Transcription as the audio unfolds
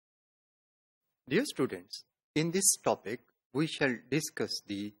Dear students, in this topic, we shall discuss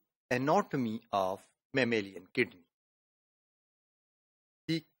the anatomy of mammalian kidney.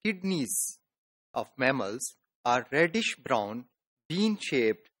 The kidneys of mammals are reddish-brown,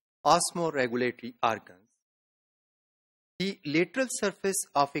 bean-shaped osmoregulatory organs. The lateral surface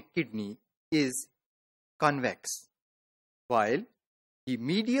of a kidney is convex, while the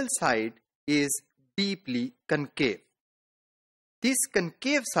medial side is deeply concave. This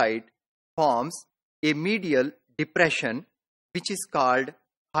concave side forms a medial depression which is called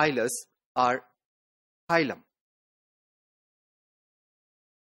hilus or hilum.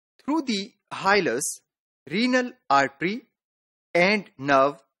 Through the hilus, renal artery and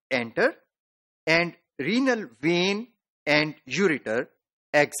nerve enter and renal vein and ureter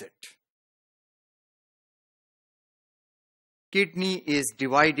exit. Kidney is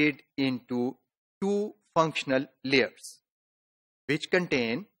divided into two functional layers, which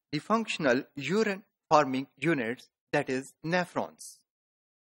contain the functional urine-forming units, that is, nephrons.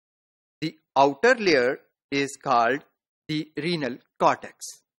 The outer layer is called the renal cortex,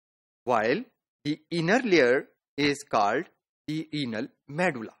 while the inner layer is called the renal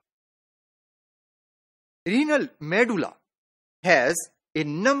medulla. Renal medulla has a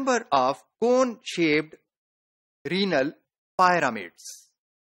number of cone-shaped renal pyramids.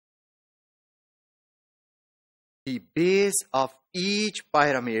 The base of each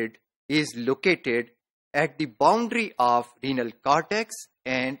pyramid is located at the boundary of renal cortex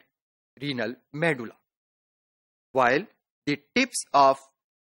and renal medulla, while the tips of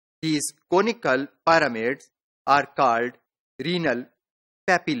these conical pyramids are called renal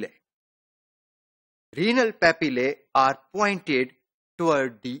papillae. Renal papillae are pointed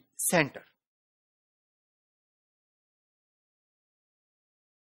toward the center.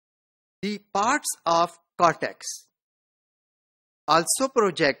 The parts of cortex also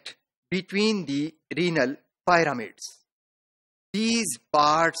project between the renal pyramids. These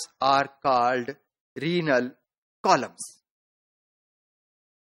parts are called renal columns.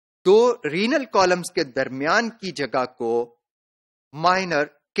 दो renal columns के दरमियान की जगह को minor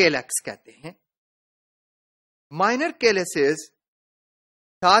calyx कहते हैं. Minor calyces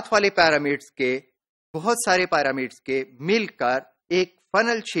साथ वाले pyramids के बहुत सारे pyramids के मिलकर एक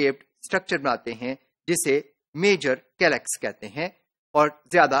funnel shaped स्ट्रक्चर बनाते हैं जिसे मेजर कैलेक्स कहते हैं, और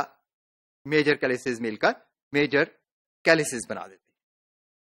ज्यादा मेजर कैलिसेस मिलकर मेजर कैलिसेस बना देते हैं.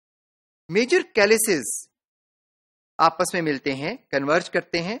 मेजर कैलिसेस आपस में मिलते हैं, कन्वर्ज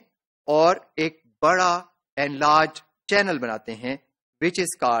करते हैं और एक बड़ा एनलार्ज चैनल बनाते हैं which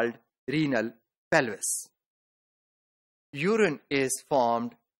is called renal pelvis. Urine is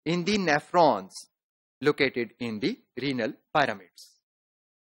formed in the nephrons located in the renal pyramids.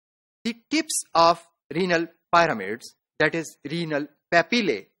 The tips of renal pyramids, that is renal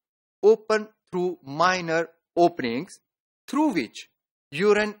papillae, open through minor openings through which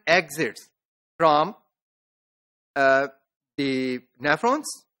urine exits from the nephrons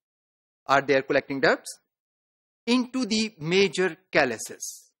or their collecting ducts into the major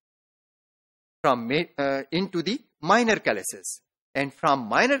calyces, into the minor calyces, and from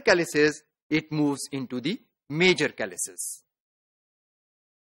minor calyces it moves into the major calyces.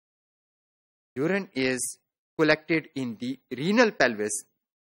 Urine is collected in the renal pelvis,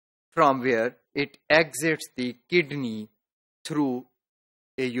 from where it exits the kidney through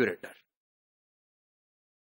a ureter.